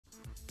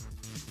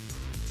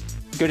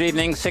Good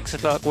evening, 6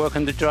 o'clock,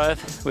 Welcome to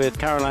Drive with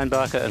Caroline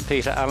Barker and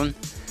Peter Allen.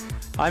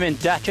 I'm in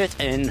Datchet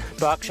in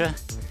Berkshire,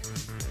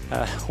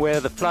 where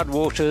the flood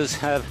waters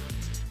have...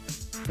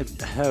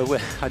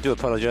 I do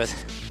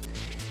apologise.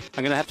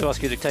 I'm going to have to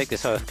ask you to take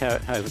this over,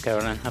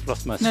 Caroline. I've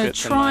lost my script. No,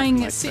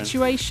 trying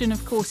situation,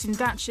 of course, in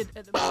Datchet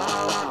at the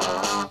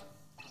moment.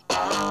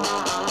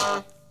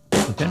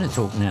 We're going to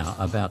talk now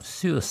about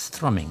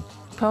surströmming.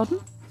 Pardon?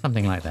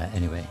 Something like that,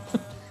 anyway.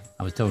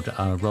 I was told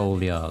to roll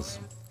the R's.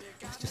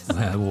 It's just the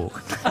way I walk.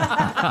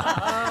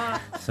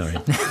 Sorry.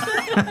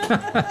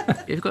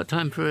 You've got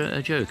time for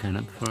a joke,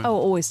 Anna? Oh,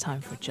 always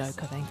time for a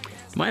joke, I think.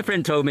 My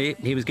friend told me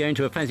he was going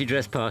to a fancy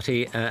dress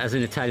party as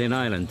an Italian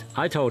island.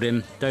 I told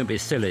him, don't be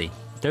silly.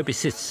 Don't be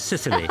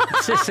Sicily.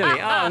 Sicily.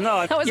 Oh,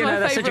 no. That was my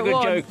that's such a good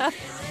one. joke.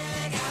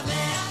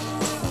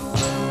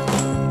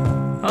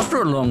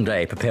 After a long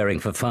day preparing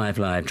for 5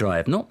 Live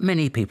Drive, not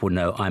many people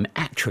know I'm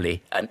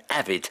actually an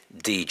avid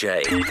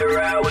DJ.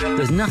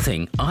 There's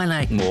nothing I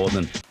like more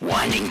than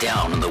winding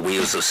down on the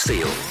wheels of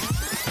steel,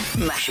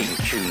 smashing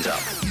tunes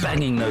up,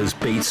 banging those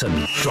beats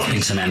and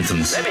dropping some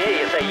anthems. Let me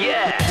hear you say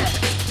yeah!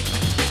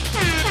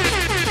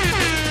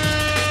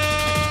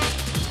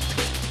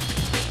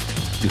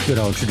 The good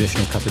old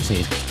traditional cup of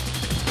tea.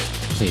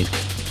 Tea.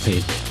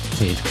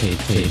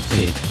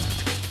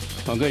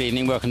 Well, good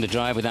evening. Welcome to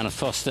Drive with Anna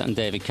Foster and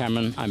David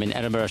Cameron. I'm in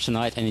Edinburgh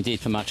tonight and indeed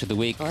for much of the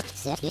week. Welcome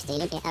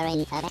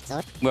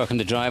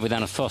to Drive with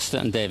Anna Foster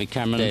and David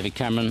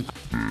Cameron.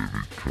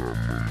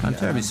 I'm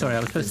terribly sorry.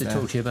 I was supposed to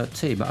talk to you about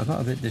tea, but I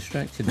got a bit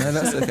distracted. No,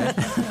 that's okay.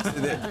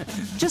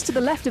 Just to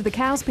the left of the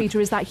cows, Peter,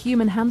 is that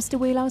human hamster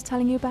wheel I was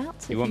telling you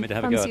about. You want me to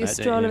have a go at that,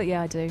 stroll don't you?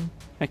 Yeah, I do.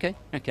 Okay,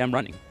 I'm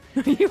running.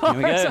 You are. Here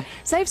we go.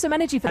 Save some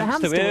energy for the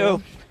hamster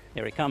wheel.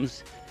 Here it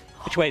comes.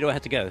 Which way do I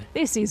have to go?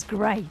 This is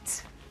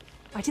great.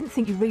 I didn't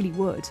think you really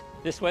would.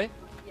 This way?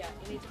 Yeah,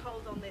 you need to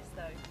hold on this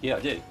though. Yeah,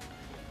 I do.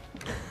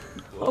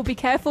 Oh, be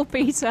careful,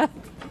 Peter.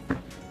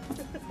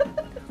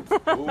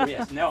 Oh,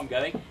 yes, now I'm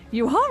going.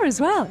 You are as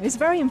well. It's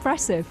very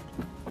impressive.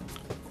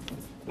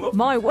 Whoop.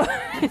 My word.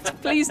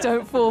 Please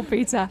don't fall,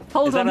 Peter.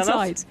 Hold on enough?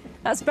 tight.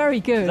 That's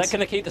very good. Is that going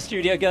to keep the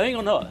studio going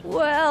or not?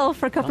 Well,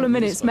 for a couple of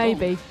minutes,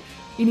 maybe.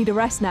 You need a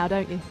rest now,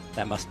 don't you?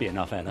 That must be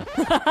enough, Anna.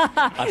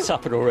 I've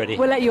suffered already.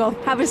 We'll let you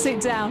off. Have a sit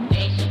down.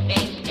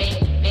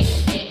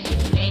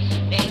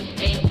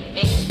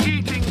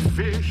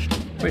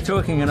 We're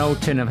talking an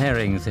old tin of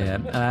herrings here.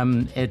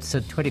 It's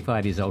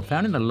 25 years old,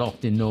 found in a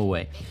loft in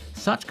Norway.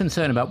 Such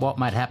concern about what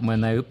might happen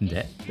when they opened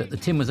it that the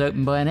tin was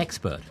opened by an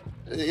expert.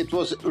 It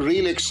was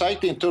really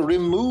exciting to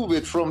remove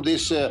it from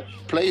this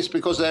place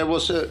because there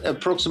was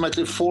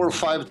approximately 4 or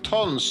 5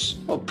 tons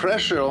of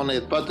pressure on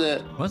it. But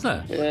was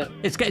there?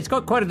 It's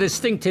got quite a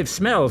distinctive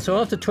smell. So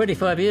after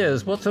 25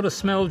 years, what sort of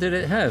smell did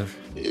it have?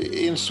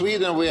 In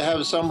Sweden, we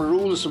have some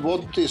rules of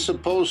what is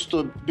supposed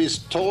to be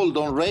told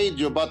on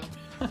radio, but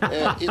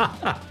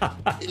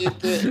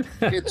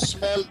it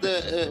smelled,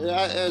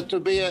 to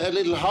be a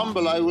little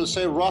humble, I will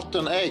say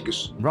rotten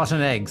eggs. Rotten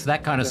eggs,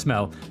 that kind of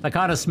smell. The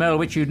kind of smell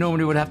which you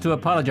normally would have to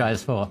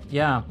apologise for.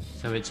 Yeah.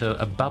 So it's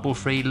a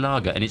bubble-free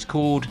lager, and it's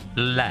called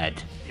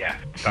Lad. Yeah,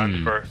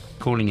 stands for...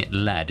 Calling it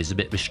Lad is a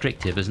bit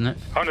restrictive, isn't it?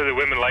 Oh, no, the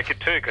women like it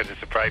too, because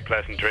it's a very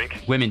pleasant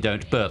drink. Women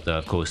don't burp, though,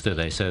 of course, do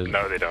they? So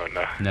no, they don't,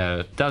 no.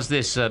 No. Does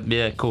this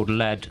beer called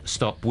Lad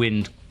stop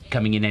wind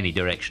coming in any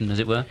direction, as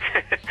it were?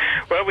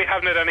 Well, we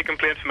haven't had any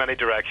complaints from any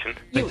direction.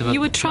 You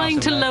were trying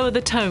to lower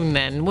the tone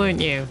then,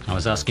 weren't you? I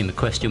was asking the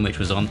question which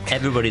was on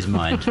everybody's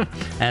mind,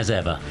 as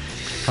ever.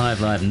 5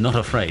 Live not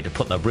afraid to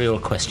put the real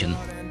question.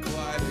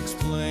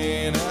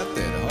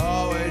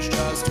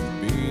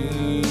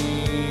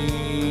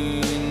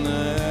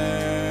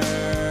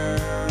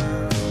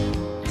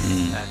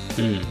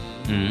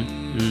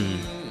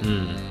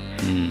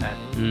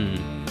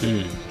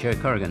 Joe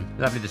Corrigan,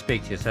 lovely to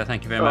speak to you, sir.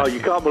 Thank you very much. Oh,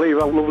 you can't believe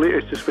how lovely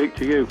it is to speak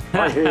to you,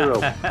 my hero.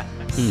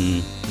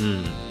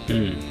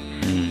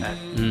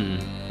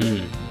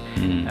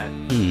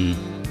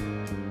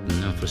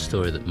 Now for a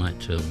story that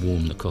might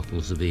warm the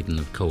cockles of even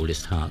the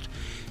coldest heart.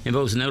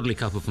 Involves an elderly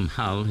couple from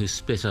Hull who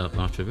split up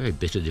after a very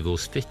bitter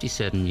divorce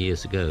 57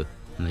 years ago.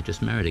 And they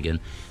just married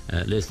again.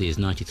 Leslie is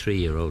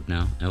 93-year-old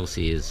now.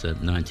 Elsie is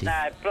 90.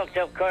 I plucked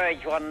up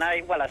courage one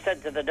night. Well, I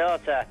said to the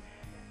daughter,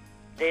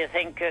 do you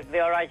think it'd be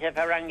all right if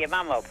I rang your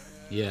mum up?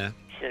 Yeah.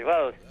 She said,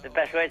 well, the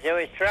best way to do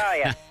is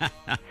try her.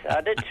 So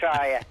I did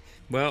try her.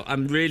 Well,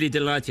 I'm really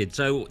delighted.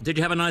 So, did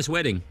you have a nice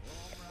wedding?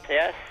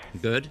 Yes.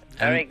 Good.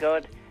 Very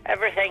good.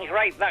 Everything's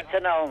right back to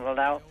normal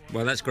now.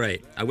 Well, that's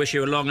great. I wish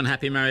you a long and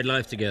happy married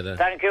life together.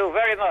 Thank you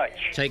very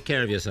much. Take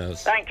care of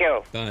yourselves. Thank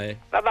you. Bye.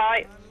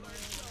 Bye-bye.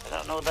 I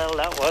don't know what the hell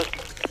that was.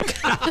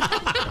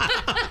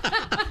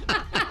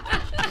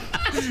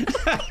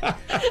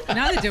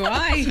 Neither do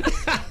I.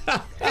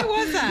 Who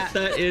was that?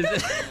 That is...